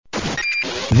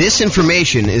This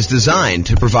information is designed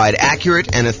to provide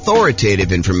accurate and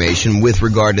authoritative information with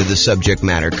regard to the subject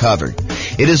matter covered.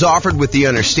 It is offered with the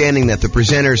understanding that the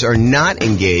presenters are not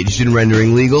engaged in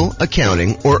rendering legal,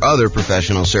 accounting, or other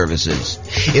professional services.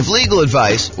 If legal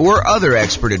advice or other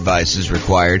expert advice is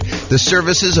required, the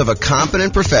services of a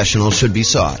competent professional should be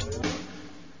sought.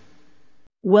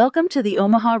 Welcome to the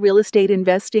Omaha Real Estate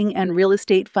Investing and Real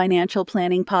Estate Financial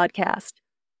Planning Podcast.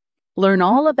 Learn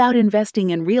all about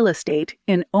investing in real estate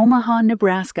in Omaha,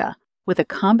 Nebraska, with a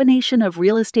combination of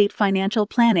real estate financial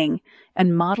planning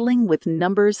and modeling with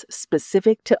numbers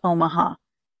specific to Omaha.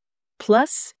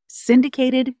 Plus,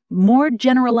 syndicated, more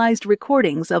generalized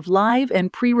recordings of live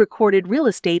and pre-recorded real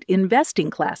estate investing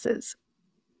classes.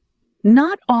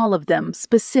 Not all of them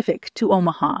specific to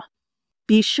Omaha.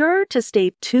 Be sure to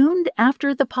stay tuned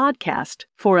after the podcast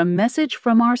for a message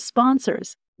from our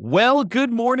sponsors. Well,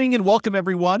 good morning and welcome,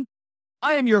 everyone.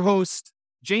 I am your host,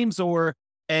 James Orr,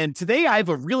 and today I have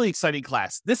a really exciting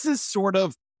class. This is sort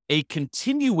of a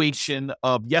continuation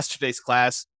of yesterday's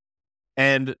class,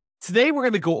 and today we're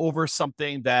going to go over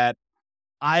something that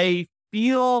I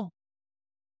feel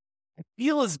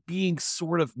is being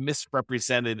sort of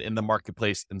misrepresented in the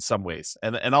marketplace in some ways,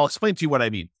 and I'll explain to you what I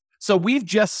mean. So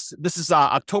this is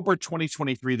October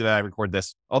 2023 that I record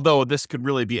this, although this could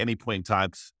really be any point in time,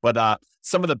 but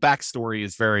some of the backstory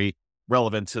is very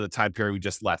relevant to the time period we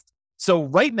just left. So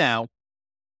right now,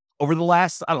 over the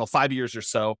last, 5 years or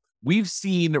so, we've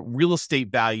seen real estate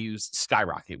values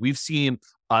skyrocket. We've seen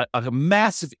a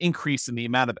massive increase in the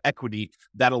amount of equity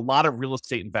that a lot of real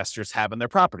estate investors have in their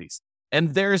properties.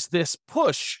 And there's this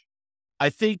push, I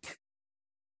think,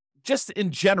 just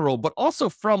in general, but also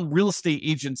from real estate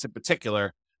agents in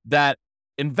particular, that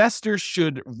investors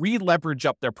should re-leverage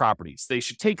up their properties. They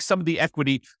should take some of the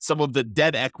equity, some of the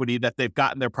dead equity that they've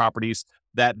got in their properties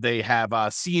that they have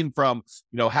seen from,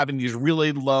 having these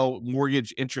really low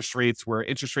mortgage interest rates where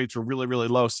interest rates were really, really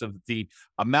low. So that the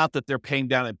amount that they're paying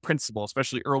down in principal,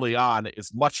 especially early on,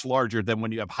 is much larger than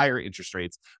when you have higher interest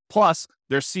rates. Plus,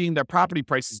 they're seeing their property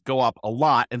prices go up a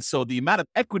lot. And so the amount of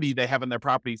equity they have in their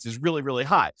properties is really, really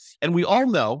high. And we all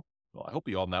know, well, I hope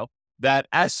you all know, that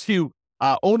as you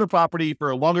own a property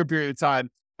for a longer period of time,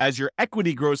 as your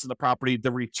equity grows in the property, the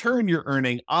return you're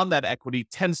earning on that equity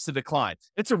tends to decline.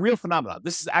 It's a real phenomenon.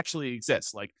 This actually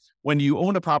exists. Like when you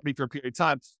own a property for a period of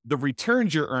time, the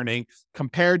returns you're earning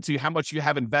compared to how much you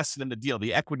have invested in the deal,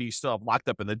 the equity you still have locked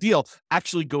up in the deal,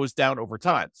 actually goes down over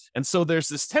time. And so there's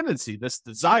this tendency, this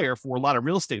desire for a lot of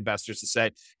real estate investors to say,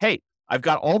 hey, I've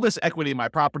got all this equity in my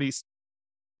properties.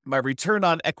 My return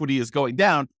on equity is going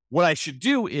down. What I should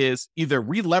do is either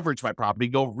re-leverage my property,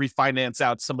 go refinance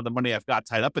out some of the money I've got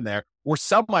tied up in there, or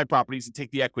sell my properties and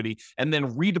take the equity and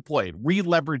then redeploy it,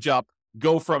 re-leverage up,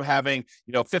 go from having,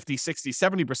 50, 60,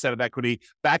 70% of equity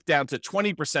back down to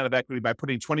 20% of equity by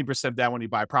putting 20% down when you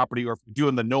buy a property, or if you're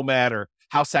doing the nomad or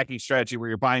house hacking strategy where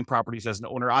you're buying properties as an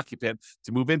owner occupant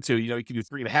to move into, you can do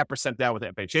 3.5% down with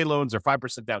FHA loans, or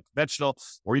 5% down conventional,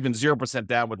 or even 0%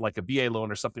 down with like a VA loan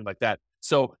or something like that.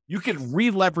 So you can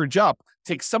re-leverage up,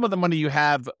 take some of the money you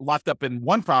have locked up in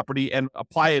one property and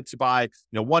apply it to buy,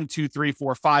 1, 2, 3,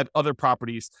 4, 5 other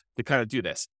properties to kind of do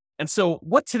this. And so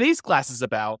what today's class is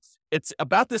about, it's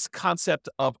about this concept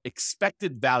of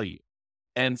expected value.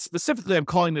 And specifically, I'm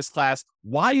calling this class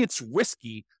why it's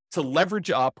risky to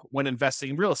leverage up when investing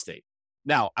in real estate.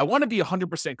 Now, I want to be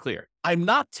 100% clear. I'm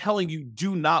not telling you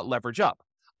do not leverage up.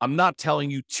 I'm not telling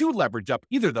you to leverage up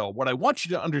either, though. What I want you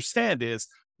to understand is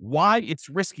why it's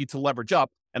risky to leverage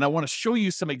up. And I want to show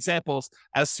you some examples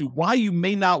as to why you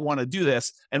may not want to do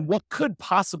this and what could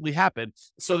possibly happen,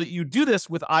 so that you do this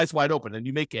with eyes wide open and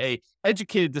you make a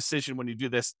educated decision when you do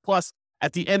this. Plus,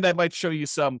 at the end, I might show you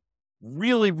some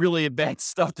really, really advanced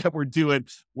stuff that we're doing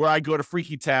where I go to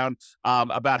Freaky Town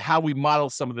about how we model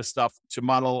some of this stuff to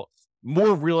model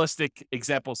more realistic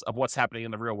examples of what's happening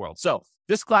in the real world. So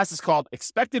this class is called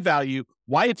Expected Value,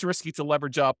 Why It's Risky to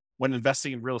Leverage Up when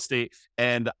Investing in Real Estate.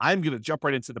 And I'm going to jump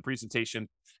right into the presentation.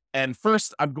 And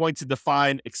first, I'm going to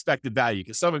define expected value,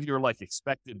 because some of you are like,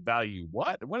 expected value,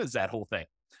 what? What is that whole thing?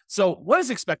 So what is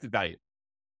expected value?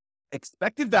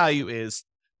 Expected value is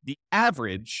the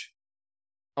average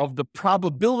of the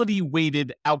probability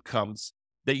weighted outcomes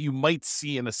that you might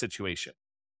see in a situation.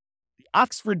 The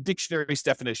Oxford Dictionary's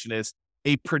definition is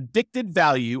a predicted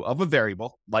value of a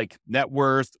variable like net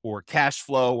worth or cash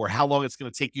flow, or how long it's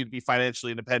going to take you to be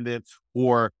financially independent,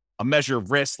 or a measure of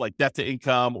risk like debt to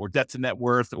income or debt to net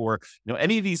worth, or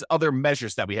any of these other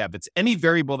measures that we have. It's any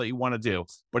variable that you want to do,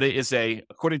 but it is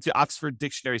according to Oxford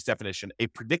Dictionary's definition, a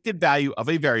predicted value of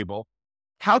a variable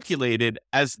calculated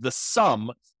as the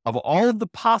sum of all of the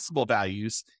possible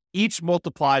values each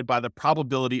multiplied by the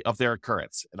probability of their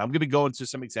occurrence. And I'm going to go into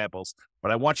some examples,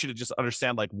 but I want you to just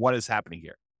understand like what is happening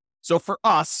here. So for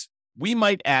us, we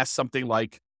might ask something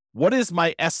like, what is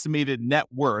my estimated net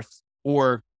worth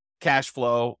or cash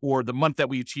flow or the month that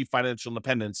we achieve financial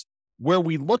independence, where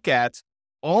we look at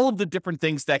all of the different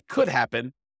things that could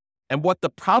happen and what the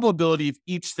probability of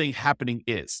each thing happening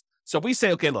is. So if we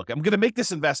say, okay, look, I'm going to make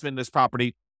this investment in this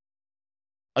property.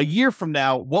 A year from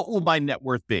now, what will my net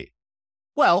worth be?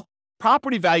 Well,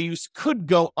 property values could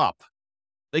go up.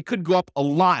 They could go up a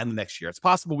lot in the next year. It's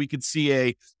possible we could see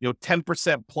a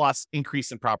 10% plus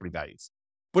increase in property values.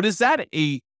 But is that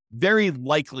a very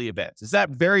likely event? Is that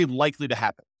very likely to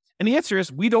happen? And the answer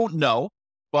is we don't know,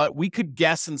 but we could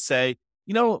guess and say,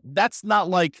 that's not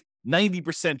like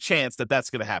 90% chance that that's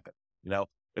going to happen.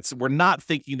 We're not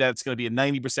thinking that it's going to be a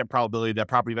 90% probability that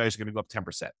property values are going to go up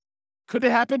 10%. Could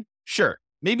it happen? Sure.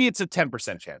 Maybe it's a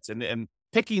 10% chance. And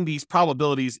picking these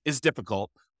probabilities is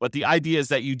difficult, but the idea is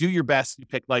that you do your best. You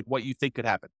pick like what you think could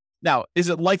happen. Now, is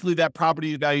it likely that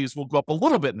property values will go up a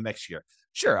little bit in the next year?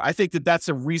 Sure. I think that that's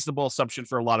a reasonable assumption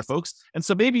for a lot of folks. And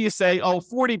so maybe you say,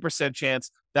 40% chance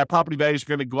that property values are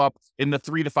going to go up in the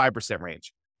 3 to 5%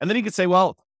 range. And then you could say,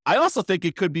 well, I also think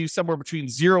it could be somewhere between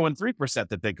 0 and 3%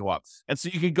 that they go up. And so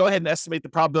you can go ahead and estimate the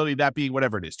probability of that being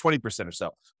whatever it is, 20% or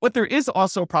so. But there is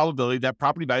also a probability that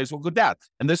property values will go down.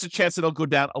 And there's a chance that it'll go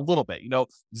down a little bit,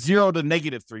 0 to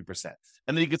negative 3%.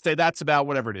 And then you could say that's about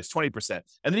whatever it is, 20%.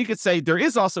 And then you could say there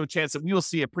is also a chance that we will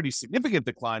see a pretty significant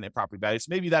decline in property values.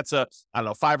 Maybe that's 5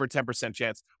 or 10%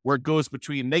 chance where it goes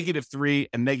between -3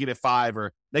 and -5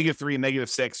 or -3 and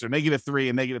 -6 or -3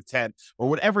 and -10 or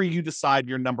whatever you decide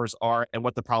your numbers are and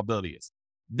what the probability is.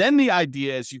 Then the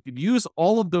idea is you could use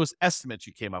all of those estimates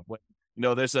you came up with.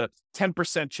 There's a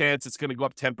 10% chance it's going to go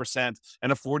up 10%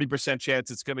 and a 40%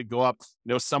 chance it's going to go up,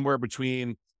 somewhere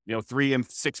between 3 and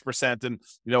 6% and,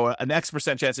 an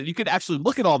X% chance. And you could actually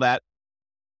look at all that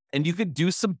and you could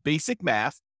do some basic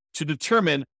math to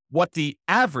determine what the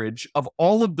average of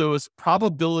all of those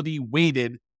probability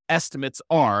weighted estimates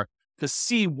are to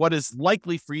see what is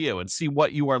likely for you and see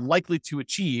what you are likely to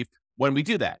achieve when we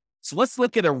do that. So let's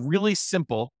look at a really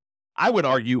simple, I would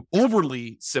argue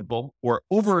overly simple or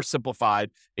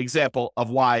oversimplified example of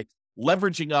why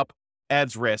leveraging up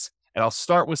adds risk. And I'll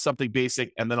start with something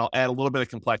basic, and then I'll add a little bit of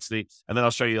complexity, and then I'll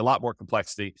show you a lot more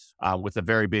complexity with a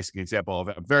very basic example of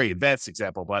a very advanced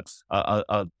example, but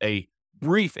a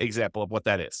brief example of what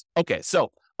that is. Okay,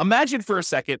 so imagine for a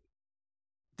second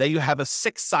that you have a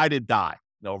 6-sided die,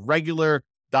 regular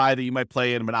die that you might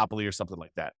play in Monopoly or something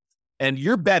like that. And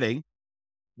you're betting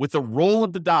with the roll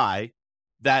of the die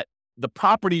that the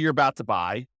property you're about to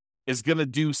buy is going to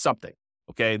do something.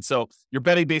 Okay, and so you're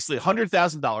betting basically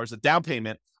 $100,000, a down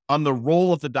payment, on the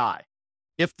roll of the die.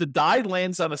 If the die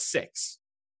lands on a 6,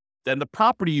 then the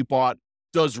property you bought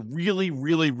does really,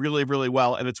 really, really, really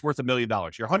well, and it's worth $1 million.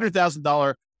 Your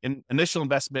 $100,000 initial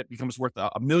investment becomes worth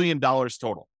 $1 million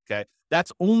total. Okay,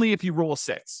 that's only if you roll a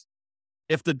 6.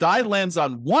 If the die lands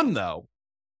on 1, though,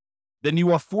 then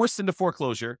you are forced into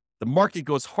foreclosure. The market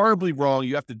goes horribly wrong.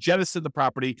 You have to jettison the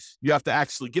property. You have to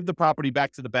actually give the property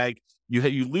back to the bank.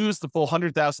 You lose the full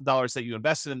 $100,000 that you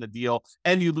invested in the deal,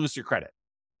 and you lose your credit.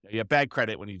 You have bad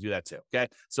credit when you do that too, okay?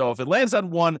 So if it lands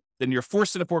on 1, then you're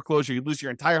forced into foreclosure. You lose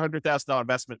your entire $100,000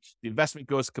 investment. The investment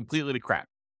goes completely to crap,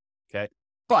 okay?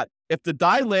 But if the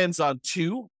die lands on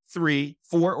 2, 3,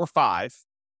 4, or 5,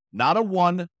 not a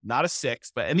 1, not a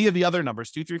 6, but any of the other numbers,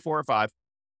 2, 3, 4, or 5,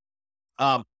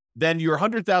 then your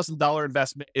 $100,000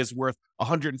 investment is worth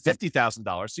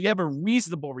 $150,000. So you have a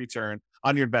reasonable return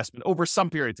on your investment over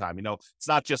some period of time. It's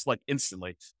not just like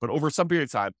instantly, but over some period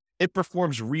of time, it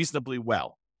performs reasonably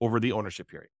well over the ownership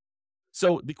period.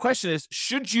 So the question is,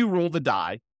 should you roll the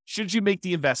die? Should you make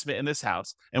the investment in this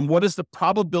house? And what is the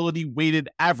probability weighted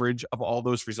average of all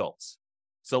those results?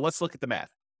 So let's look at the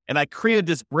math. And I created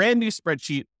this brand new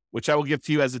spreadsheet, which I will give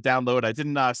to you as a download. I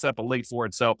didn't set up a link for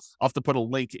it, so I'll have to put a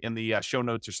link in the show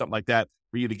notes or something like that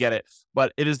for you to get it.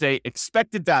 But it is a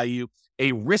expected value,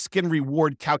 a risk and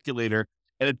reward calculator,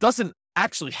 and it doesn't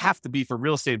actually have to be for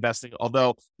real estate investing,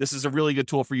 although this is a really good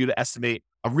tool for you to estimate,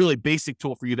 a really basic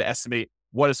tool for you to estimate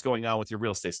what is going on with your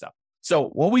real estate stuff. So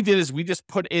what we did is we just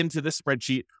put into this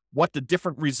spreadsheet what the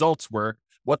different results were,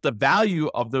 what the value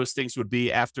of those things would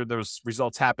be after those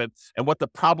results happen, and what the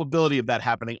probability of that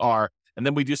happening are. And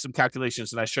then we do some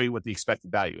calculations, and I show you what the expected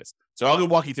value is. So I'll go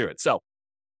walk you through it. So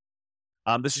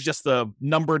this is just the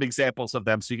numbered examples of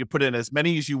them. So you can put in as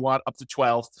many as you want, up to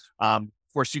 12.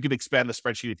 Of course, you can expand the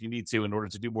spreadsheet if you need to in order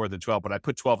to do more than 12, but I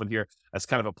put 12 in here as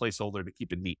kind of a placeholder to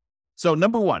keep it neat. So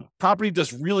number 1, property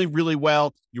does really, really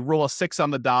well. You roll a 6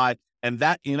 on the die, and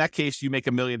in that case, you make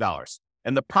 $1 million.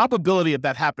 And the probability of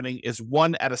that happening is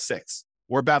 1 out of 6,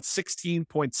 or about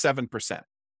 16.7%.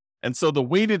 And so the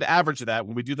weighted average of that,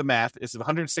 when we do the math, is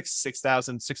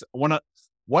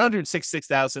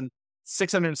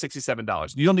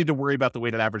 $166,667. You don't need to worry about the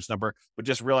weighted average number, but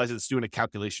just realize it's doing a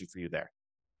calculation for you there.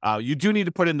 You do need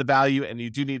to put in the value, and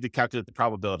you do need to calculate the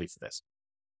probability for this.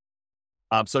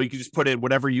 So you can just put in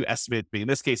whatever you estimate it to be. In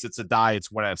this case, it's a die.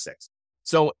 It's 1 out of 6.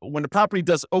 So when the property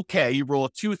does okay, you roll a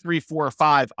 2, 3, 4, or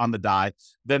 5 on the die,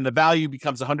 then the value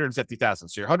becomes $150,000.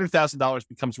 So your $100,000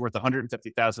 becomes worth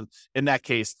 $150,000 in that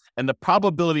case. And the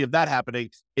probability of that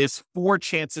happening is 4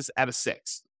 chances out of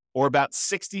 6, or about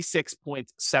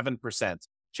 66.7%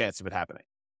 chance of it happening.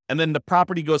 And then the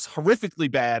property goes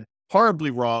horrifically bad, horribly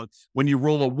wrong, when you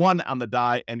roll a 1 on the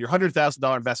die, and your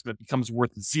 $100,000 investment becomes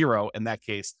worth 0 in that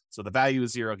case. So the value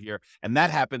is 0 here. And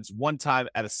that happens 1 time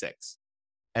out of 6.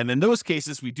 And in those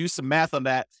cases, we do some math on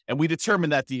that, and we determine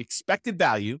that the expected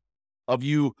value of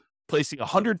you placing a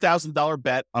 $100,000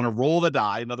 bet on a roll of the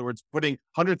die, in other words, putting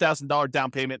 $100,000 down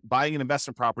payment, buying an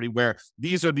investment property where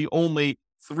these are the only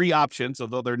 3 options,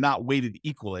 although they're not weighted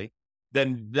equally,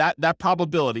 then that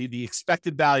probability, the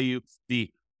expected value,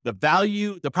 the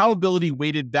probability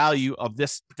weighted value of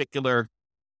this particular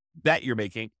bet you're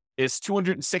making is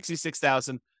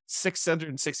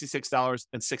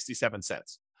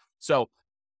 $266,666.67. So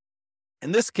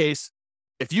in this case,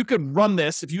 if you could run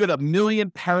this, if you had 1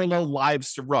 million parallel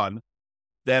lives to run,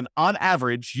 then on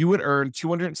average, you would earn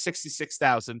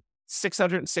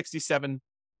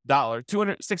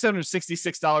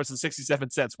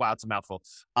 $666,667. Wow, it's a mouthful.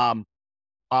 On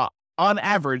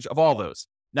average of all those.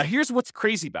 Now, here's what's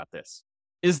crazy about this,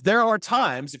 is there are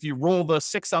times, if you roll the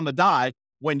 6 on the die,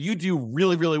 when you do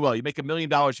really, really well, you make $1 million,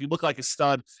 you look like a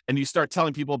stud, and you start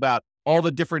telling people about all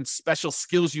the different special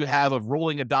skills you have of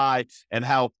rolling a die and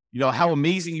how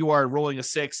amazing you are at rolling a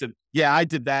 6. And yeah, I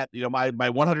did that. My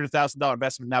 $100,000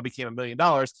 investment now became $1 million,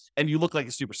 and you look like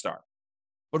a superstar.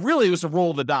 But really, it was a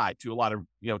roll of the die to a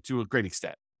great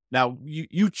extent. Now,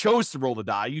 you chose to roll the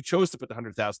die. You chose to put the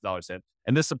 $100,000 in.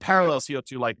 And this parallels here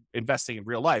to like investing in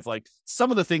real life. Like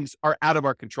some of the things are out of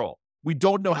our control. We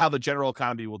don't know how the general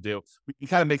economy will do. We can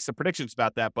kind of make some predictions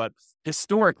about that. But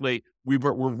historically,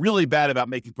 we're really bad about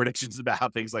making predictions about how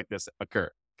things like this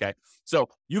occur. Okay. So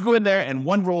you go in there and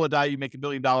one roll of die, you make $1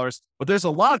 million. But there's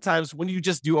a lot of times when you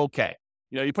just do okay.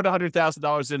 You put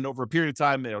 $100,000 in over a period of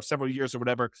time, several years or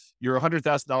whatever, your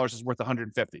 $100,000 is worth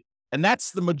 $150,000. And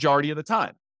that's the majority of the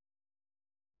time.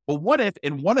 But what if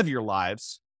in one of your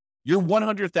lives, your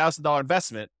 $100,000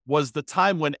 investment was the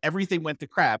time when everything went to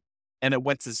crap and it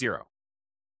went to 0?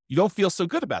 You don't feel so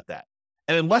good about that.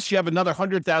 And unless you have another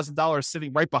 $100,000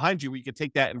 sitting right behind you where you can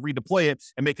take that and redeploy it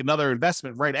and make another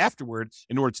investment right afterward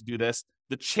in order to do this,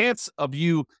 the chance of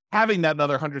you having that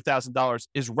another $100,000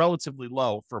 is relatively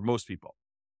low for most people.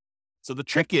 So the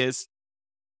trick is,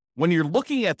 when you're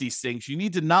looking at these things, you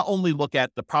need to not only look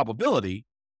at the probability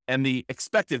and the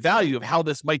expected value of how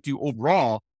this might do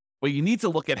overall, but you need to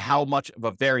look at how much of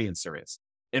a variance there is.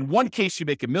 In one case, you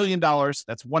make $1 million.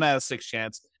 That's 1 out of 6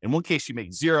 chance. In one case, you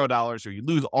make $0 or you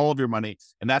lose all of your money,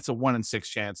 and that's a 1 in 6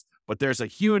 chance. But there's a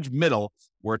huge middle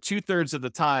where 2/3 of the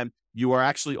time, you are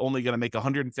actually only going to make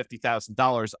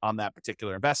 $150,000 on that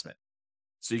particular investment.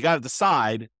 So you got to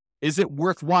decide, is it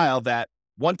worthwhile that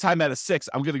 1 time out of 6,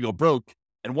 I'm going to go broke,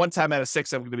 and 1 time out of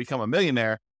 6, I'm going to become a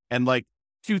millionaire, and like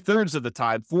 2/3 of the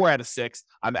time, 4 out of 6,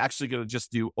 I'm actually going to just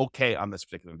do okay on this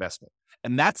particular investment.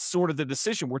 And that's sort of the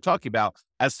decision we're talking about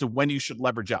as to when you should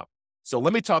leverage up. So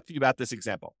let me talk to you about this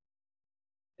example.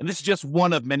 And this is just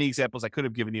one of many examples I could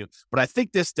have given you, but I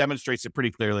think this demonstrates it pretty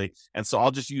clearly. And so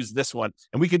I'll just use this one,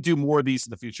 and we could do more of these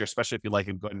in the future, especially if you like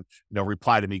them. Go ahead and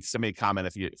reply to me, send me a comment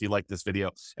if you like this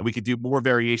video, and we could do more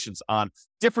variations on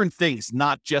different things,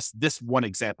 not just this one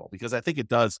example, because I think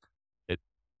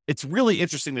it's really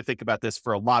interesting to think about this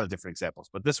for a lot of different examples,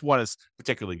 but this one is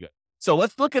particularly good. So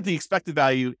let's look at the expected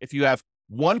value. If you have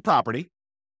one property,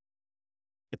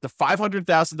 it's a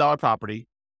 $500,000 property,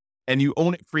 and you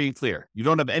own it free and clear. You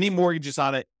don't have any mortgages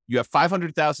on it. You have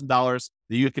 $500,000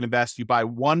 that you can invest. You buy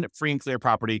one free and clear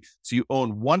property. So you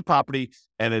own one property,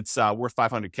 and it's worth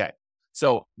 $500K.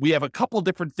 So we have a couple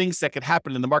different things that could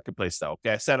happen in the marketplace, though.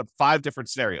 Okay, I set up 5 different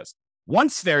scenarios. One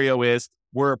scenario is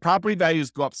where property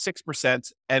values go up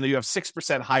 6% and you have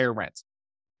 6% higher rent.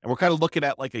 And we're kind of looking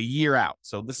at like a year out.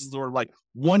 So this is sort of like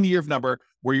 1 year of number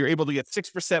where you're able to get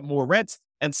 6% more rent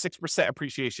and 6%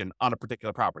 appreciation on a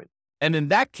particular property. And in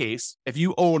that case, if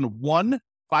you own one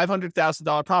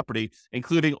 $500,000 property,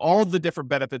 including all the different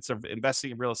benefits of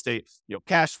investing in real estate,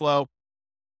 cash flow,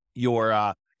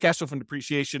 your cash flow from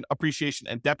depreciation, appreciation,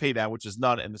 and debt pay down, which is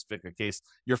none in this particular case,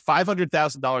 your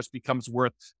 $500,000 becomes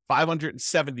worth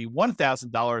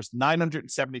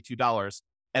 $571,972.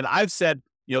 And I've said,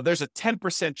 there's a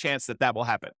 10% chance that will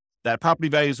happen, that property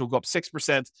values will go up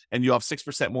 6% and you'll have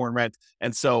 6% more in rent.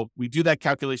 And so we do that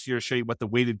calculation here to show you what the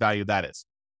weighted value of that is.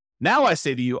 Now I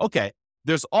say to you, okay,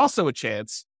 there's also a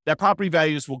chance that property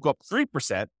values will go up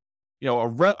 3%, a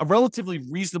relatively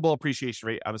reasonable appreciation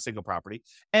rate on a single property,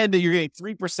 and you're getting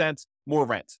 3% more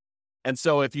rent. And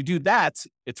so if you do that,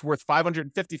 it's worth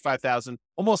 $555,000,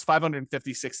 almost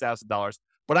 $556,000.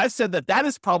 But I've said that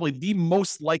is probably the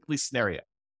most likely scenario,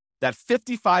 that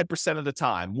 55% of the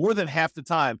time, more than half the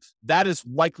time, that is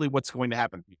likely what's going to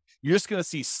happen. You're just going to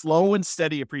see slow and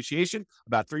steady appreciation,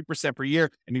 about 3% per year,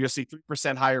 and you're going to see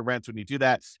 3% higher rent when you do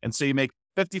that. And so you make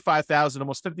 $55,000,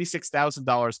 almost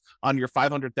 $56,000 on your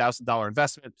 $500,000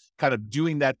 investment, kind of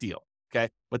doing that deal. Okay.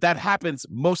 But that happens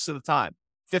most of the time,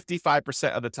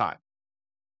 55% of the time.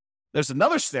 There's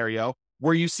another scenario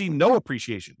where you see no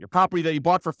appreciation. Your property that you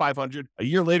bought for $500, a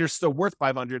year later is still worth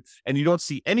 $500, and you don't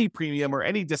see any premium or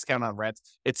any discount on rent.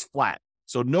 It's flat.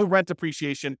 So no rent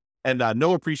appreciation and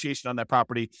no appreciation on that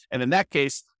property. And in that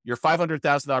case, your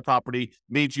 $500,000 property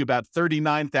made you about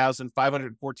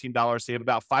 $39,514. So you have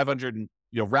about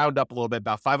round up a little bit,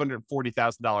 about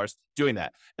 $540,000 doing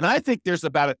that. And I think there's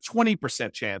about a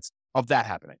 20% chance of that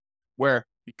happening, where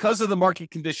because of the market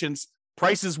conditions,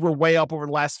 prices were way up over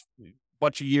the last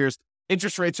bunch of years.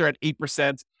 Interest rates are at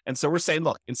 8%. And so we're saying,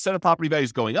 look, instead of property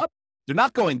values going up, they're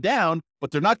not going down,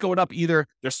 but they're not going up either.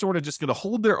 They're sort of just going to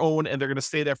hold their own and they're going to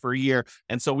stay there for a year.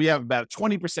 And so we have about a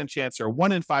 20% chance or a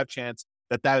 1 in 5 chance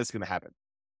that is going to happen.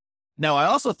 Now, I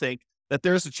also think that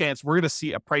there's a chance we're going to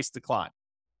see a price decline,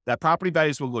 that property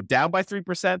values will go down by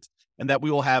 3% and that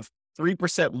we will have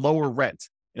 3% lower rent.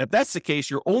 And if that's the case,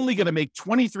 you're only going to make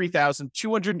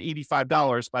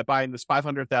 $23,285 by buying this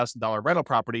 $500,000 rental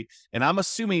property. And I'm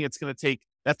assuming that's going to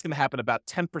happen about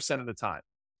 10% of the time.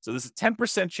 So there's a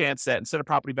 10% chance that instead of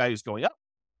property values going up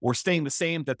or staying the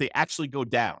same, that they actually go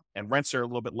down and rents are a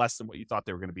little bit less than what you thought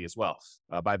they were going to be as well,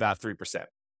 by about 3%.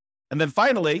 And then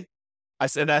finally, I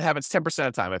said that happens 10% of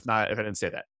the time, if I didn't say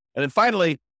that. And then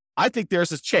finally, I think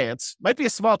there's a chance, might be a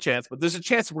small chance, but there's a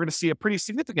chance we're going to see a pretty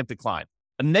significant decline,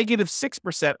 a negative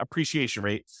 6% appreciation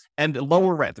rate and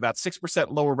lower rent, about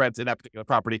 6% lower rent in that particular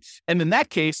property. And in that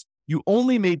case, you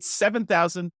only made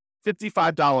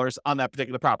 $7,055 on that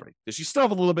particular property, because you still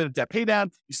have a little bit of debt pay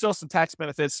down, you still have some tax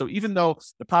benefits. So even though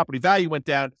the property value went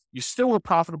down, you still were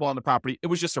profitable on the property. It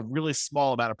was just a really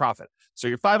small amount of profit. So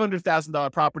your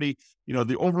 $500,000 property,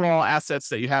 the overall assets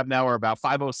that you have now are about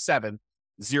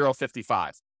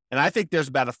 $507,055. And I think there's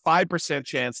about a 5%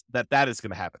 chance that is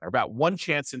going to happen, or about 1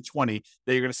 chance in 20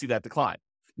 that you're going to see that decline.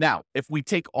 Now, if we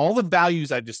take all the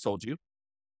values I just told you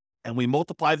and we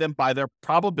multiply them by their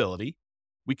probability,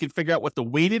 we can figure out what the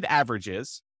weighted average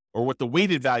is, or what the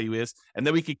weighted value is, and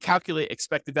then we can calculate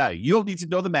expected value. You don't need to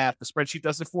know the math. The spreadsheet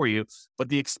does it for you. But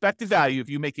the expected value, if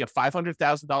you make a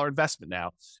 $500,000 investment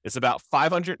now, is about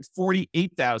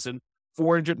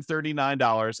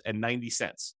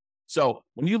 $548,439.90. So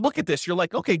when you look at this, you're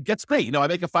like, okay, that's great. I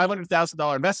make a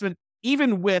 $500,000 investment,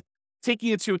 even with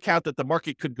taking into account that the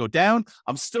market could go down,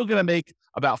 I'm still going to make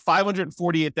about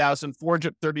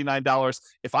 $548,439.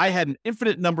 If I had an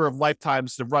infinite number of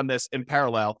lifetimes to run this in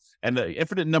parallel and the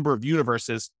infinite number of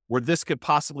universes where this could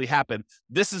possibly happen,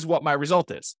 this is what my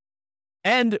result is.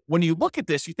 And when you look at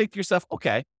this, you think to yourself,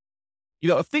 okay,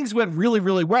 if things went really,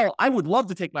 really well, I would love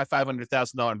to take my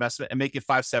 $500,000 investment and make it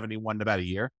 $571 in about a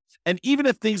year. And even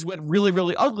if things went really,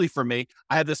 really ugly for me,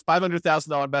 I had this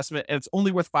 $500,000 investment and it's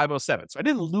only worth $507. So I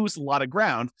didn't lose a lot of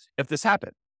ground if this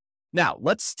happened. Now,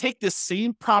 let's take this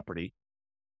same property,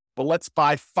 but let's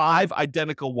buy 5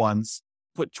 identical ones,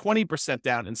 put 20%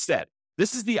 down instead.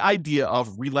 This is the idea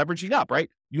of releveraging up, right?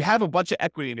 You have a bunch of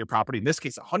equity in your property, in this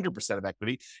case, 100% of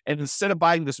equity. And instead of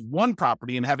buying this one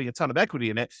property and having a ton of equity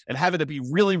in it and having to be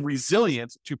really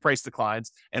resilient to price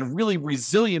declines and really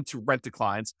resilient to rent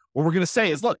declines, what we're going to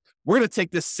say is, look, we're going to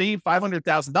take this same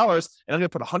 $500,000 and I'm going to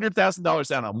put $100,000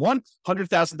 down on 1,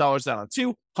 $100,000 down on 2,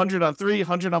 100 on 3,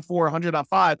 100 on 4, 100 on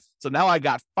 5. So now I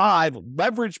got 5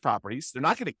 leverage properties. They're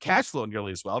not going to cash flow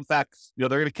nearly as well. In fact, they're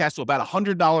going to cash flow about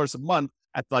 $100 a month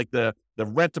at like the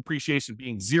rent depreciation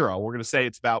being 0. We're going to say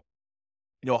it's about,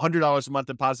 $100 a month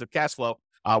in positive cash flow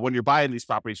when you're buying these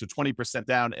properties, so 20%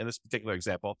 down in this particular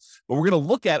example. But we're going to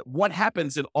look at what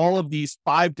happens in all of these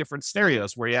 5 different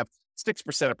scenarios where you have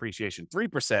 6% appreciation,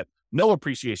 3%, no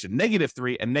appreciation,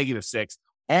 -3, and -6,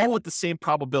 all with the same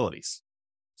probabilities.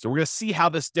 So we're going to see how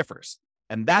this differs.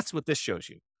 And that's what this shows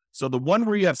you. So the one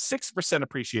where you have 6%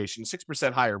 appreciation,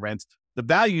 6% higher rent, the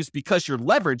values, because you're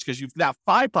leveraged, because you've got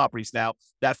 5 properties now,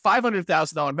 that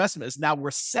 $500,000 investment is now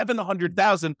worth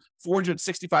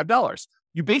 $700,465.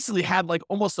 You basically had like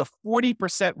almost a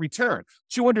 40% return,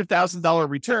 $200,000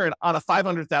 return on a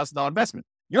 $500,000 investment.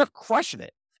 You're crushing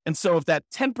it. And so if that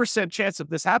 10% chance of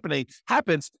this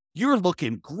happens, you're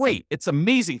looking great. It's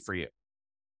amazing for you.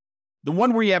 The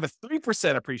one where you have a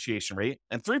 3% appreciation rate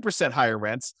and 3% higher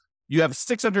rents, you have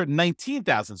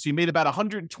 $619,000. So you made about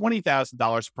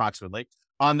 $120,000 approximately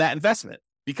on that investment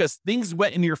because things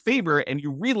went in your favor and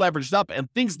you re-leveraged up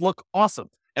and things look awesome.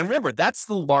 And remember, that's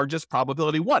the largest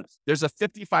probability one. There's a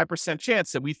 55%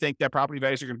 chance that we think that property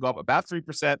values are going to go up about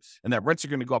 3% and that rents are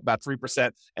going to go up about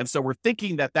 3%. And so we're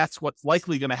thinking that that's what's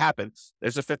likely going to happen.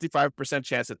 There's a 55%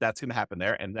 chance that that's going to happen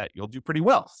there and that you'll do pretty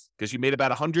well because you made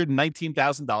about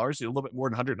 $119,000, a little bit more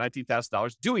than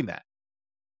 $119,000 doing that.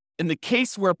 In the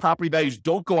case where property values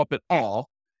don't go up at all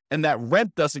and that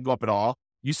rent doesn't go up at all,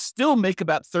 you still make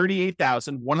about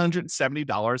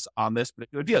 $38,170 on this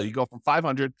particular deal. You go from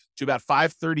 $500 to about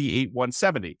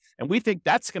 $538,170. And we think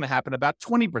that's going to happen about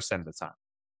 20% of the time.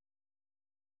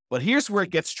 But here's where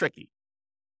it gets tricky.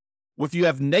 If you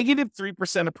have negative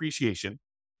 3% appreciation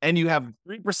and you have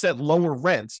 3% lower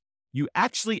rent, you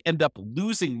actually end up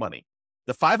losing money.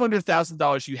 The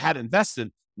 $500,000 you had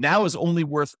invested now is only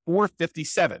worth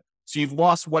 $457,000. So you've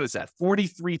lost, what is that?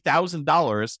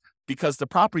 $43,000 because the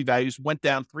property values went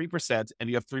down 3% and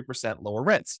you have 3% lower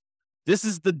rents. This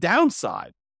is the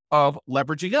downside of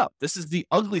leveraging up. This is the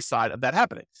ugly side of that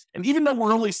happening. And even though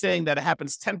we're only saying that it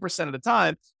happens 10% of the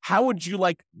time, how would you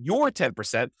like your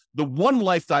 10%, the one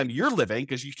lifetime you're living,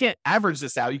 because you can't average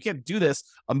this out. You can't do this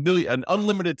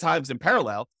unlimited times in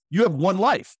parallel. You have one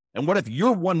life. And what if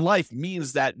your one life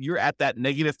means that you're at that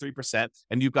negative 3%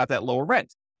 and you've got that lower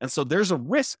rent? And so there's a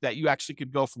risk that you actually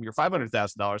could go from your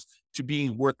 $500,000 to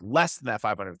being worth less than that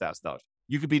 $500,000.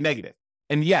 You could be negative.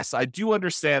 And yes, I do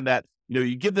understand that,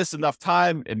 you give this enough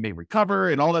time, it may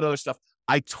recover and all that other stuff.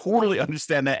 I totally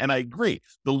understand that. And I agree.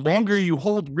 The longer you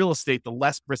hold real estate, the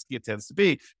less risky it tends to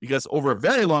be because over a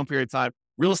very long period of time,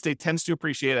 real estate tends to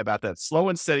appreciate about that slow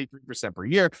and steady 3% per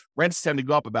year. Rents tend to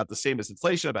go up about the same as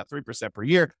inflation, about 3% per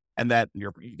year. And that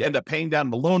you end up paying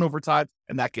down the loan over time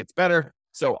and that gets better.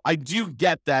 So I do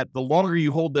get that the longer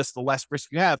you hold this, the less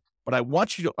risk you have, but I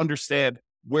want you to understand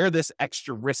where this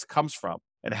extra risk comes from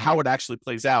and how it actually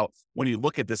plays out when you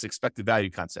look at this expected value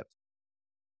concept.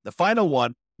 The final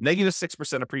one, negative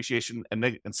 6% appreciation and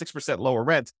 6% lower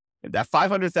rent, and that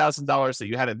 $500,000 that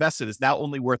you had invested is now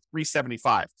only worth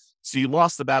 $375,000. So you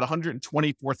lost about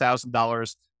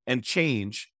 $124,000 and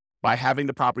change by having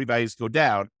the property values go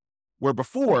down, where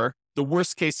before, the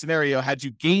worst case scenario had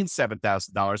you gain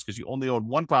 $7,000 because you only owned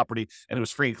one property and it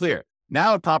was free and clear.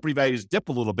 Now property values dip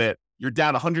a little bit. You're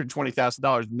down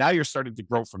 $120,000. Now you're starting to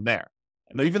grow from there.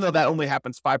 And even though that only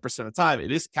happens 5% of the time,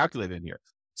 it is calculated in here.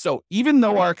 So even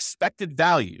though our expected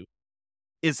value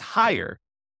is higher,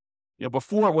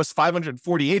 before it was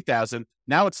 $548,000,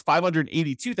 now it's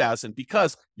 $582,000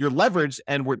 because you're leveraged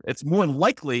and it's more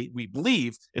likely, we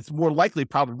believe, it's more likely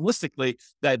probabilistically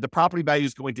that the property value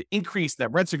is going to increase,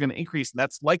 that rents are going to increase, and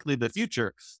that's likely the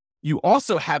future. You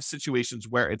also have situations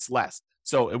where it's less.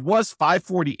 So it was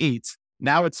 $548,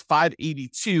 now it's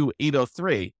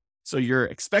 $582,803. So your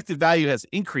expected value has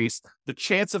increased. The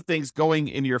chance of things going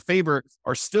in your favor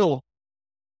are still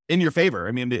in your favor.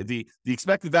 I mean, the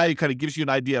expected value kind of gives you an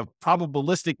idea of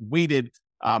probabilistic weighted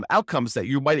outcomes that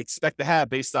you might expect to have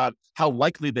based on how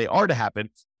likely they are to happen.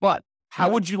 But how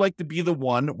would you like to be the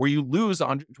one where you lose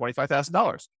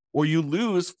 $125,000 or you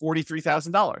lose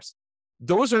 $43,000?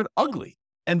 Those are ugly.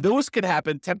 And those could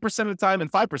happen 10% of the time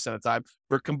and 5% of the time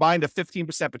for combined of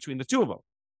 15% between the two of them.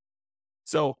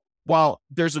 So while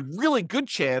there's a really good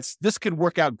chance this could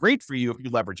work out great for you if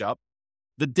you leverage up,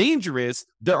 the danger is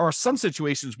there are some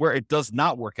situations where it does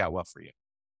not work out well for you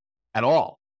at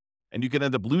all. And you can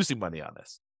end up losing money on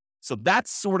this. So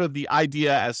that's sort of the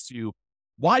idea as to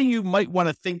why you might want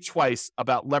to think twice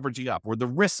about leveraging up or the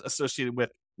risks associated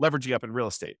with leveraging up in real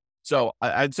estate. So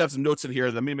I just have some notes in here.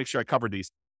 Let me make sure I cover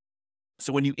these.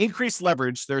 So when you increase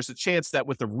leverage, there's a chance that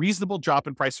with a reasonable drop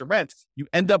in price or rent, you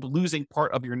end up losing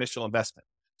part of your initial investment.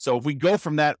 So if we go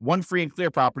from that one free and clear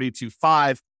property to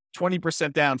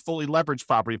 20% down, fully leveraged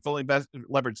property,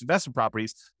 leveraged investment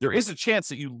properties, there is a chance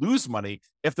that you lose money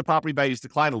if the property values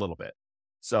decline a little bit.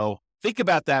 So think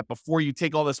about that before you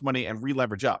take all this money and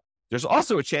re-leverage up. There's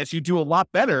also a chance you do a lot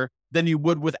better than you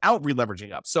would without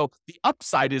re-leveraging up. So the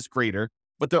upside is greater,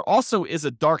 but there also is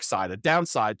a dark side, a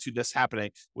downside to this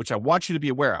happening, which I want you to be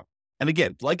aware of. And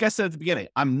again, like I said at the beginning,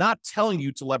 I'm not telling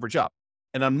you to leverage up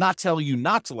and I'm not telling you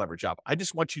not to leverage up. I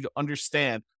just want you to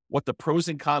understand what the pros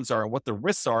and cons are and what the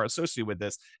risks are associated with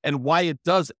this and why it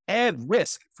does add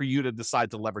risk for you to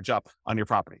decide to leverage up on your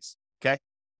properties. Okay.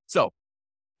 So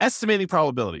estimating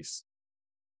probabilities.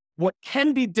 What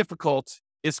can be difficult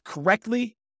is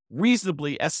correctly,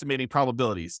 reasonably estimating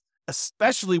probabilities,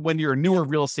 especially when you're a newer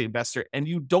real estate investor and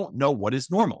you don't know what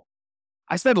is normal.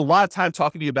 I spend a lot of time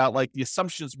talking to you about like the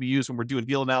assumptions we use when we're doing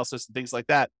deal analysis and things like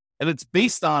that. And it's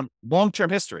based on long-term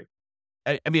history.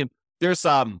 I mean, there's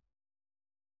a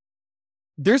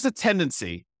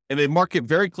tendency in a market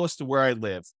very close to where I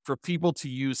live for people to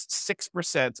use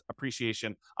 6%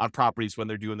 appreciation on properties when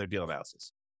they're doing their deal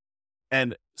analysis.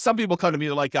 And some people come to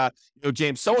me like,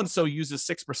 James, so-and-so uses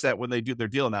 6% when they do their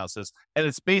deal analysis. And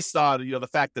it's based on, the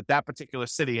fact that that particular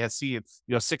city has seen,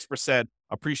 6%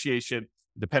 appreciation,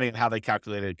 depending on how they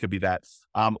calculate it. It could be that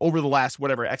over the last,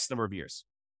 whatever, X number of years.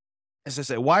 As I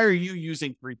say, why are you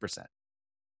using 3%?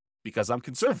 Because I'm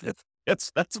conservative.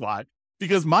 That's why.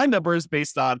 Because my number is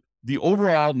based on the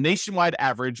overall nationwide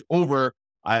average over,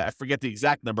 I forget the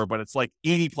exact number, but it's like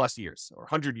 80 plus years or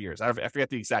 100 years. I forget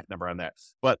the exact number on that.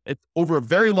 But it's over a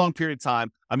very long period of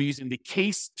time. I'm using the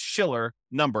Case-Shiller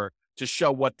number to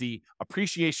show what the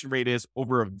appreciation rate is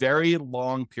over a very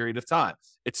long period of time.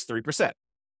 It's 3%.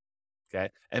 Okay.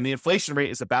 And the inflation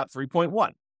rate is about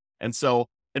 3.1. And so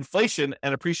inflation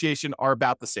and appreciation are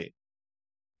about the same.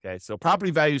 Okay. So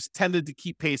property values tended to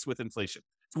keep pace with inflation.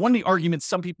 It's one of the arguments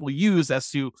some people use as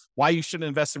to why you shouldn't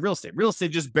invest in real estate. Real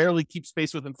estate just barely keeps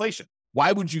pace with inflation.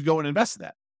 Why would you go and invest in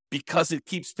that? Because it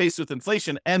keeps pace with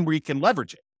inflation and we can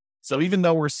leverage it. So even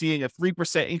though we're seeing a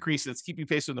 3% increase that's keeping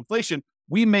pace with inflation,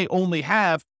 we may only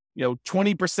have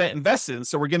 20% invested in.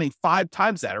 So we're getting 5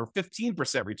 times that or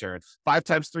 15% return, 5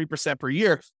 times 3% per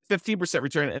year, 15%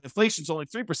 return, and inflation's only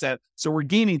 3%. So we're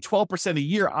gaining 12% a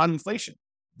year on inflation.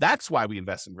 That's why we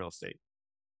invest in real estate.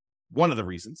 One of the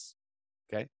reasons.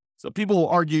 Okay. So people will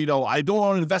argue, I don't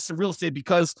want to invest in real estate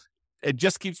because it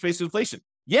just keeps pace with inflation.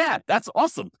 Yeah, that's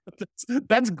awesome.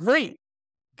 That's great.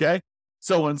 Okay.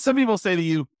 So when some people say to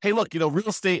you, hey, look, real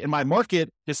estate in my market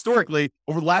historically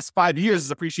over the last 5 years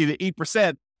has appreciated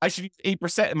 8%. I should use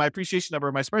 8% in my appreciation number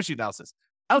in my spreadsheet analysis.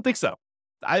 I don't think so.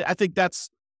 I think that's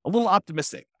a little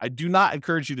optimistic. I do not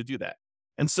encourage you to do that.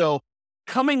 And so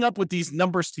coming up with these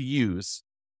numbers to use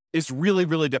is really,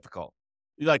 really difficult.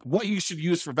 Like what you should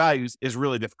use for values is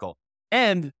really difficult.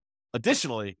 And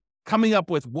additionally, coming up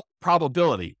with what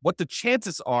probability, what the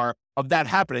chances are of that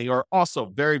happening are also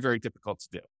very, very difficult to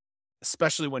do,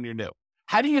 especially when you're new.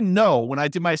 How do you know, when I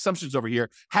did my assumptions over here,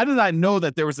 how did I know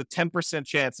that there was a 10%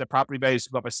 chance that property values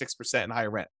would go up by 6% and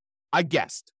higher rent? I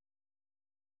guessed.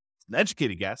 It's an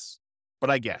educated guess,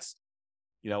 but I guessed.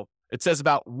 It says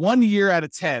about 1 year out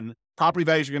of 10, property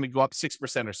values are going to go up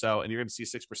 6% or so, and you're going to see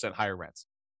 6% higher rents.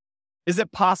 Is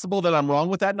it possible that I'm wrong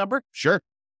with that number? Sure.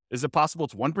 Is it possible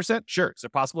it's 1%? Sure. Is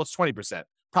it possible it's 20%?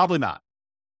 Probably not.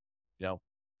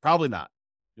 Probably not.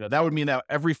 That would mean that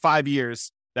every 5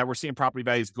 years that we're seeing property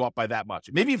values go up by that much.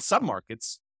 Maybe in some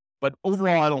markets, but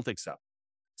overall, I don't think so.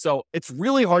 So it's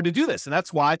really hard to do this. And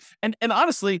that's why, and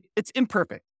honestly, it's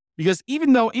imperfect because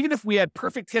even if we had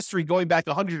perfect history going back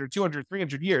 100 or 200,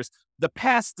 300 years, the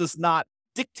past does not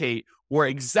dictate or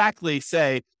exactly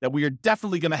say that we are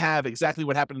definitely going to have exactly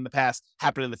what happened in the past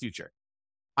happen in the future.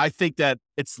 I think that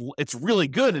it's really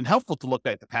good and helpful to look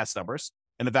at the past numbers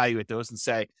and evaluate those and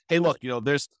say, hey, look,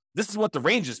 this is what the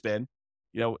range has been.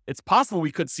 It's possible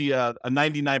we could see a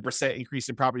 99% increase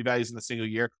in property values in a single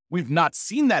year. We've not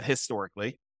seen that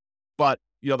historically, but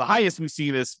the highest we've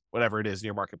seen is whatever it is in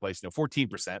your marketplace,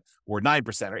 14% or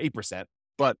 9% or 8%.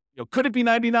 But could it be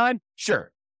 99?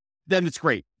 Sure. Then it's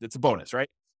great. It's a bonus, right?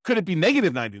 Could it be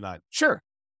negative 99? Sure.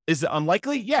 Is it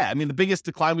unlikely? Yeah. I mean, the biggest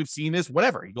decline we've seen is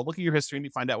whatever. You go look at your history and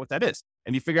you find out what that is.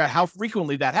 And you figure out how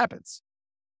frequently that happens.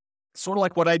 Sort of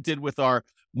like what I did with our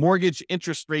mortgage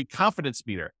interest rate confidence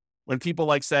meter. When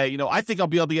people say, I think I'll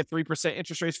be able to get 3%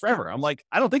 interest rates forever. I'm like,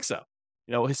 I don't think so.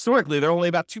 Historically, they're only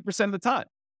about 2% of the time.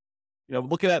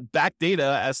 Looking at back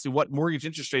data as to what mortgage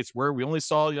interest rates were, we only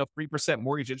saw, 3%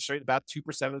 mortgage interest rate about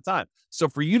 2% of the time. So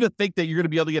for you to think that you're going to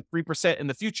be able to get 3% in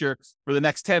the future for the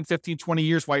next 10, 15, 20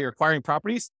 years while you're acquiring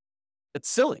properties, it's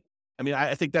silly. I mean,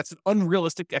 I think that's an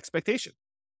unrealistic expectation.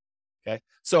 Okay.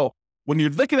 So when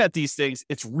you're looking at these things,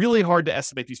 it's really hard to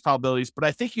estimate these probabilities, but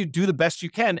I think you do the best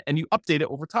you can and you update it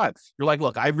over time. You're like,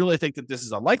 look, I really think that this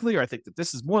is unlikely, or I think that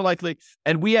this is more likely.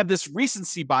 And we have this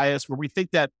recency bias where we think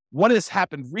that what has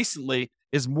happened recently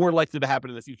is more likely to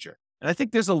happen in the future. And I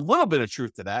think there's a little bit of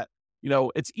truth to that.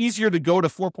 It's easier to go to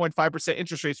 4.5%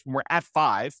 interest rates when we're at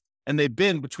 5, and they've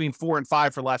been between 4 and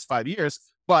 5 for the last 5 years.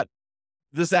 But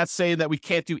does that say that we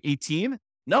can't do 18?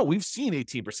 No, we've seen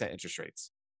 18% interest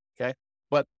rates. Okay.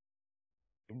 But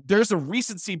there's a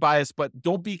recency bias, but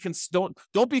don't be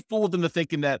fooled into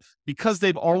thinking that because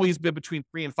they've always been between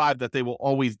 3 and 5, that they will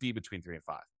always be between 3 and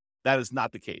 5. That is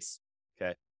not the case.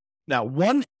 Okay. Now,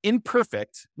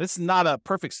 this is not a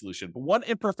perfect solution, but one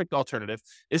imperfect alternative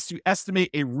is to estimate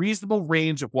a reasonable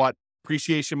range of what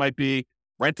appreciation might be,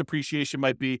 rent appreciation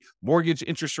might be, mortgage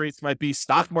interest rates might be,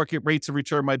 stock market rates of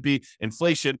return might be,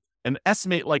 inflation, and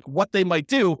estimate like what they might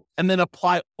do, and then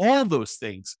apply all those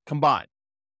things combined.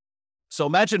 So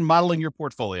imagine modeling your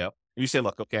portfolio, and you say,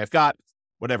 look, okay, I've got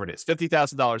whatever it is,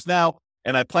 $50,000 now,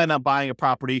 and I plan on buying a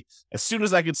property as soon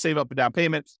as I can save up a down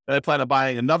payment. Then I plan on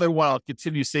buying another one. I'll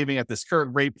continue saving at this current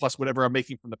rate plus whatever I'm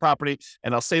making from the property,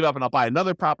 and I'll save up and I'll buy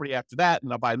another property after that,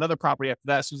 and I'll buy another property after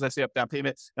that as soon as I save up down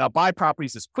payment, and I'll buy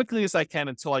properties as quickly as I can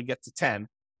until I get to 10.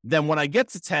 Then when I get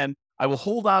to 10, I will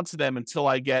hold on to them until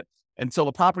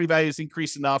the property values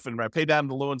increase enough and I pay down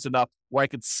the loans enough where I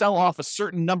could sell off a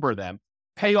certain number of them,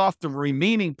 pay off the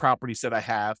remaining properties that I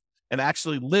have, and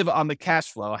actually live on the cash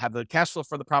flow, have the cash flow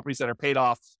for the properties that are paid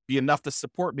off be enough to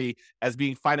support me as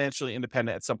being financially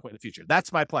independent at some point in the future.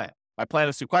 That's my plan. My plan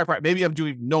is to acquire property. Maybe I'm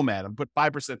doing nomad. I'm put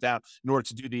 5% down in order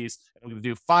to do these. I'm going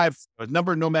to do a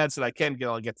number of nomads that I can get.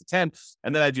 I'll get to 10,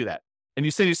 and then I do that. And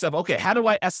you say to yourself, okay, how do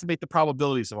I estimate the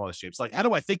probabilities of all this, James? Like, how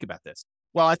do I think about this?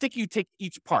 Well, I think you take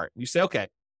each part. You say, okay,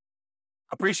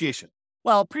 appreciation.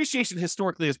 Well, appreciation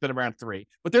historically has been around 3,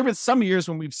 but there have been some years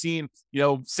when we've seen,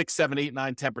 6, 7, 8,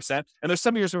 9, 10%. And there's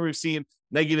some years where we've seen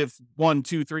negative 1,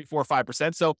 2, 3, 4,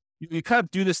 5%. So you kind of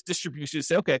do this distribution to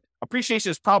say, okay, appreciation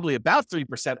is probably about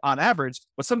 3% on average,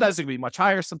 but sometimes it can be much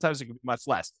higher. Sometimes it can be much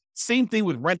less. Same thing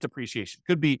with rent appreciation.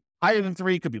 Could be higher than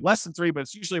 3, could be less than 3, but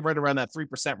it's usually right around that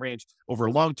 3% range over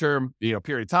a long-term,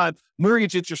 period of time.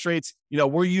 Mortgage interest rates,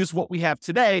 we'll use what we have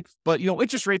today, but,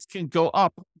 interest rates can go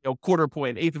up, quarter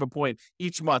point, eighth of a point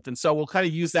each month. And so we'll kind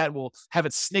of use that. We'll have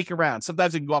it snake around.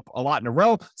 Sometimes it can go up a lot in a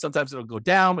row. Sometimes it'll go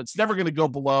down. It's never going to go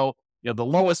below, the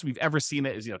lowest we've ever seen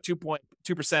it is, 2.2%,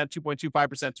 2.25%,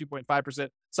 2.5%,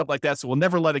 something like that. So we'll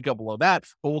never let it go below that,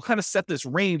 but we'll kind of set this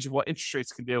range of what interest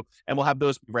rates can do, and we'll have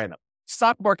those be random.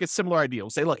 Stock market, similar idea. We'll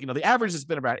say, look, the average has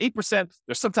been around 8%.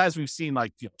 There's sometimes we've seen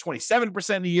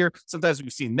 27% a year. Sometimes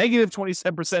we've seen negative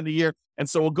 27% a year. And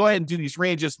so we'll go ahead and do these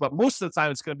ranges, but most of the time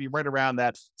it's going to be right around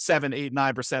that 7, 8,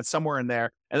 9%, somewhere in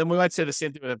there. And then we might say the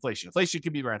same thing with inflation. Inflation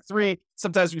can be around 3.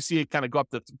 Sometimes we see it kind of go up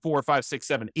to 4, 5, 6,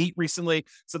 7, 8 recently.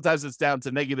 Sometimes it's down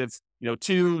to negative,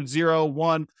 2, 0,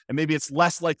 1, and maybe it's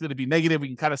less likely to be negative. We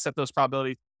can kind of set those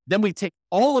probabilities. Then we take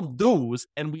all of those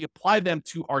and we apply them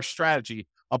to our strategy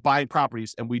of buying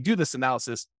properties. And we do this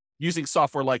analysis using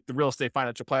software like the Real Estate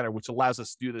Financial Planner, which allows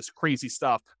us to do this crazy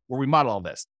stuff where we model all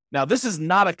this. Now, this is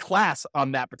not a class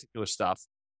on that particular stuff,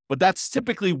 but that's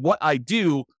typically what I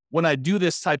do when I do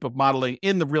this type of modeling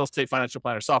in the Real Estate Financial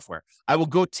Planner software. I will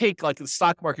go take like the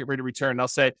stock market rate of return, and I'll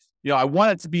say, I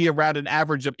want it to be around an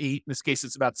average of 8. In this case,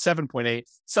 it's about 7.8.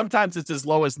 Sometimes it's as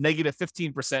low as negative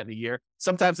 15% in a year.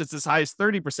 Sometimes it's as high as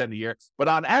 30% a year. But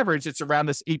on average, it's around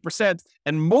this 8%.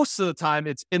 And most of the time,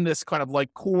 it's in this kind of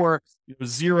like core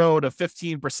 0 to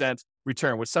 15%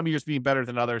 return, with some years being better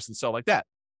than others and so like that.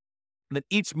 And then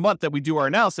each month that we do our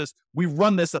analysis, we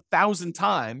run this 1,000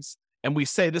 times. And we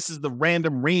say this is the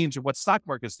random range of what stock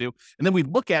markets do. And then we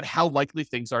look at how likely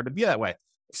things are to be that way.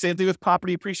 Same thing with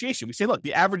property appreciation. We say, look,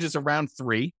 the average is around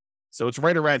 3. So it's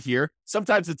right around here.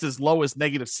 Sometimes it's as low as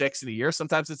negative 6 in a year.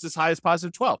 Sometimes it's as high as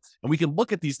positive 12. And we can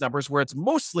look at these numbers where it's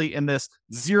mostly in this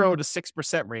 0 to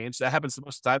 6% range. That happens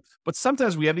most of the time. But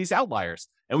sometimes we have these outliers.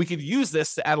 And we could use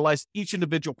this to analyze each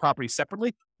individual property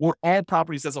separately, or all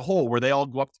properties as a whole, where they all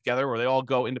go up together or they all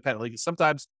go independently. Because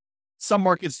sometimes some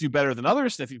markets do better than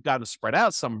others. And if you've got them spread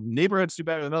out, some neighborhoods do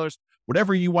better than others.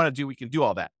 Whatever you want to do, we can do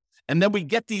all that. And then we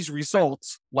get these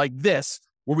results like this,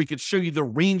 where we could show you the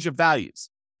range of values.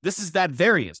 This is that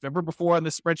variance. Remember before on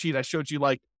this spreadsheet, I showed you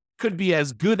could be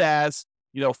as good as,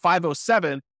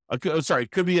 507.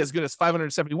 Could be as good as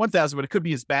 571,000, but it could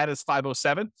be as bad as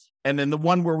 507. And then the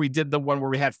one where we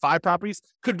had 5 properties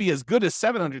could be as good as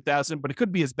 700,000, but it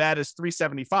could be as bad as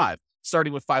 375,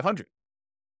 starting with 500.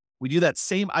 We do that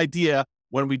same idea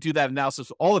when we do that analysis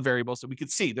of all the variables, that we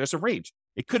could see there's a range.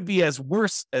 It could be as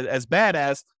bad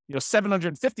as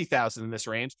 750,000 in this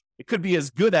range. It could be as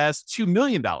good as $2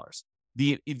 million.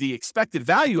 The expected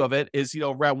value of it is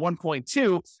around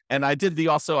 1.2. And I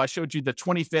showed you the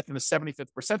 25th and the 75th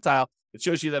percentile. It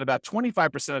shows you that about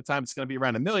 25% of the time it's going to be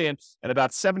around $1 million, and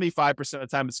about 75% of the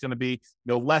time it's going to be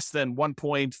less than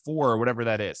 1.4 or whatever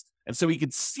that is. And so we can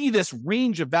see this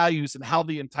range of values and how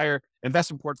the entire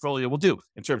investment portfolio will do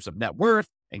in terms of net worth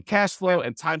and cash flow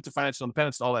and time to financial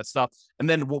independence and all that stuff. And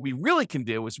then what we really can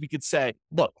do is we could say,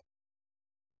 look,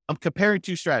 I'm comparing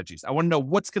two strategies. I want to know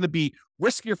what's going to be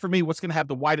riskier for me, what's going to have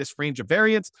the widest range of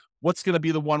variance, what's going to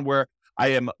be the one where I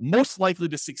am most likely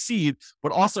to succeed,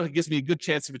 but also it gives me a good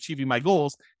chance of achieving my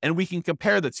goals, and we can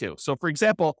compare the two. So for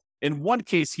example, in one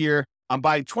case here, I'm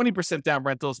buying 20% down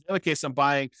rentals. In the other case, I'm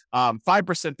buying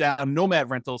 5% down Nomad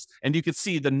rentals. And you can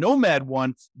see the Nomad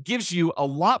one gives you a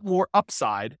lot more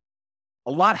upside,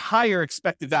 a lot higher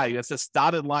expected value. That's this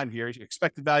dotted line here. Your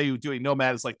expected value doing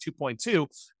Nomad is like 2.2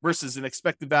 versus an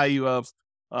expected value of,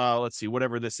 let's see,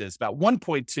 whatever this is, about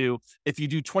 1.2 if you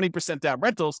do 20% down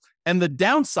rentals. And the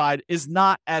downside is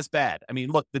not as bad. I mean,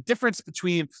 look, the difference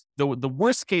between the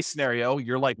worst case scenario,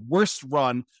 your like worst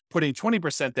run putting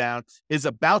 20% down, is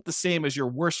about the same as your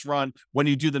worst run when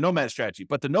you do the Nomad strategy.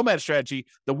 But the Nomad strategy,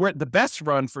 the best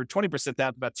run for 20%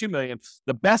 down is about 2 million.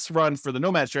 The best run for the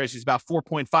Nomad strategy is about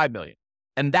 4.5 million.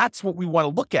 And that's what we want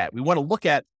to look at. We want to look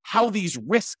at how these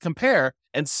risks compare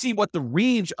and see what the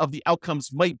range of the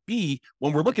outcomes might be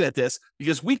when we're looking at this,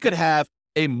 because we could have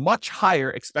a much higher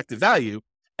expected value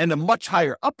and a much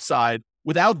higher upside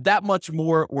without that much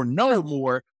more or no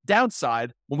more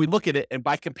downside when we look at it. And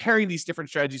by comparing these different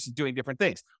strategies and doing different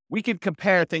things, we can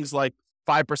compare things like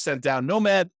 5% down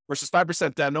Nomad versus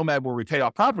 5% down Nomad where we pay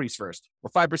off properties first, or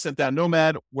 5% down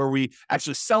Nomad where we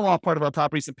actually sell off part of our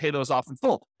properties and pay those off in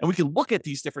full. And we can look at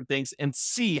these different things and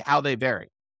see how they vary.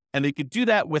 And they could do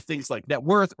that with things like net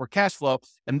worth or cash flow.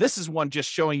 And this is one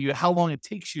just showing you how long it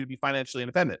takes you to be financially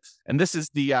independent. And this is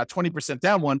the 20%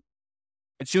 down one.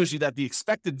 It shows you that the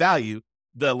expected value,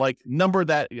 the like number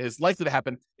that is likely to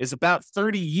happen, is about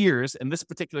 30 years in this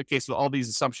particular case with all these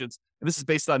assumptions. And this is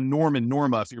based on Norm and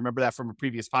Norma, if you remember that from a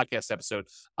previous podcast episode.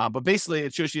 But basically,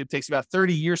 it shows you it takes about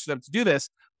 30 years for them to do this,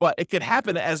 but it could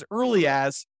happen as early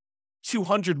as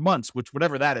 200 months, which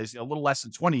whatever that is, a little less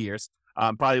than 20 years,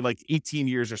 probably like 18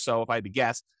 years or so, if I had to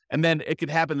guess. And then it could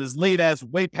happen as late as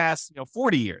way past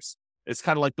 40 years. It's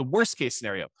kind of like the worst case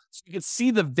scenario. So you can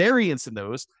see the variance in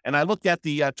those. And I looked at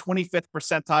the 25th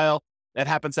percentile. That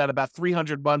happens at about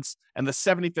 300 months, and the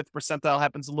 75th percentile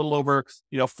happens a little over,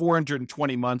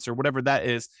 420 months or whatever that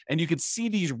is. And you can see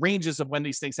these ranges of when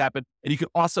these things happen, and you can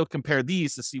also compare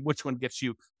these to see which one gets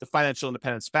you to financial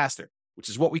independence faster, which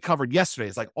is what we covered yesterday.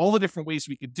 It's like all the different ways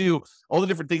we could do, all the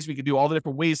different things we could do, all the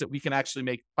different ways that we can actually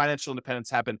make financial independence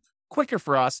happen quicker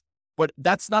for us. But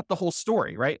that's not the whole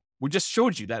story, right? We just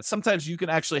showed you that sometimes you can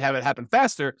actually have it happen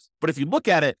faster, but if you look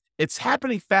at it, it's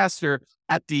happening faster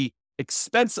at the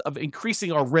expense of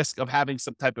increasing our risk of having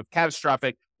some type of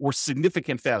catastrophic or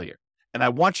significant failure. And I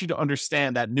want you to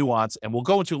understand that nuance, and we'll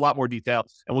go into a lot more detail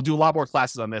and we'll do a lot more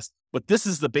classes on this, but this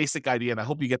is the basic idea, and I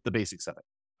hope you get the basics of it.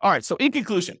 All right. So in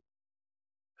conclusion,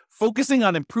 focusing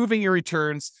on improving your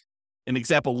returns, an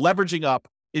example, leveraging up,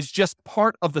 is just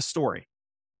part of the story.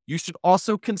 You should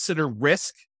also consider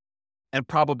risk and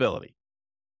probability.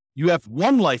 You have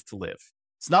one life to live.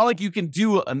 It's not like you can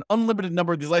do an unlimited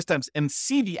number of these lifetimes and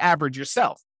see the average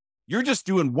yourself. You're just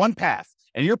doing one path,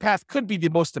 and your path could be the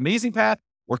most amazing path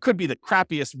or could be the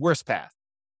crappiest, worst path.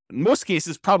 In most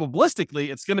cases,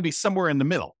 probabilistically, it's going to be somewhere in the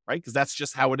middle, right? Because that's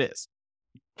just how it is.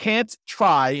 You can't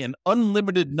try an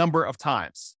unlimited number of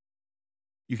times.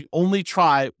 You can only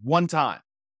try one time.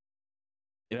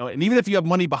 And even if you have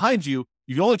money behind you,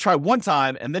 you can only try one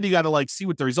time, and then you got to see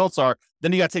what the results are.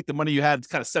 Then you got to take the money you had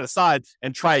kind of set aside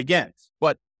and try again.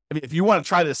 But I mean, if you want to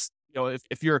try this,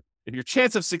 if your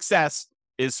chance of success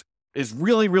is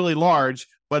really, really large,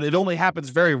 but it only happens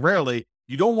very rarely,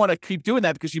 you don't want to keep doing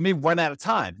that because you may run out of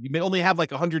time. You may only have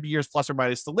 100 years plus or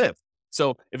minus to live.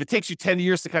 So if it takes you 10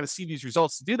 years to kind of see these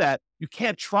results to do that, you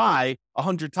can't try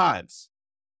 100 times.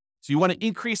 So you want to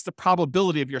increase the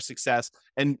probability of your success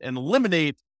and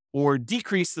eliminate or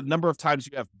decrease the number of times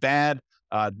you have bad,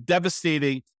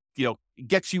 devastating,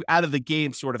 gets you out of the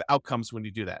game sort of outcomes when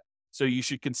you do that. So you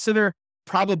should consider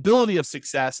probability of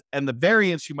success and the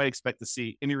variance you might expect to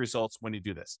see in your results when you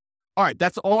do this. All right,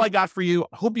 that's all I got for you.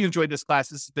 I hope you enjoyed this class.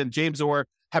 This has been James Orr.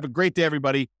 Have a great day,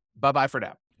 everybody. Bye-bye for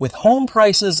now. With home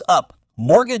prices up,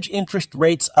 mortgage interest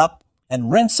rates up, and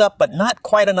rents up, but not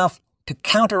quite enough to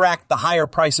counteract the higher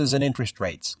prices and interest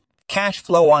rates, cash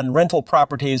flow on rental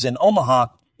properties in Omaha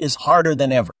is harder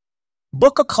than ever.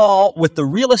 Book a call with the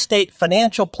Real Estate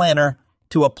Financial Planner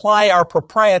to apply our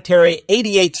proprietary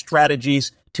 88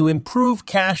 strategies to improve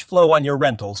cash flow on your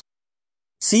rentals.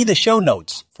 See the show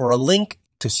notes for a link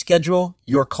to schedule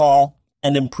your call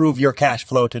and improve your cash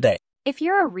flow today. If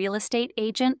you're a real estate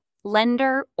agent,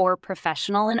 lender, or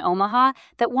professional in Omaha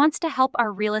that wants to help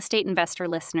our real estate investor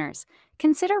listeners,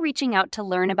 consider reaching out to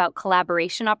learn about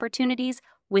collaboration opportunities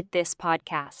with this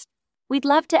podcast. We'd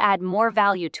love to add more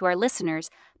value to our listeners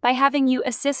by having you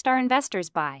assist our investors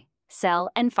buy, sell,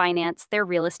 and finance their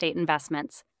real estate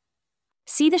investments.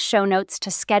 See the show notes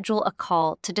to schedule a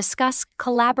call to discuss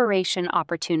collaboration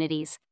opportunities.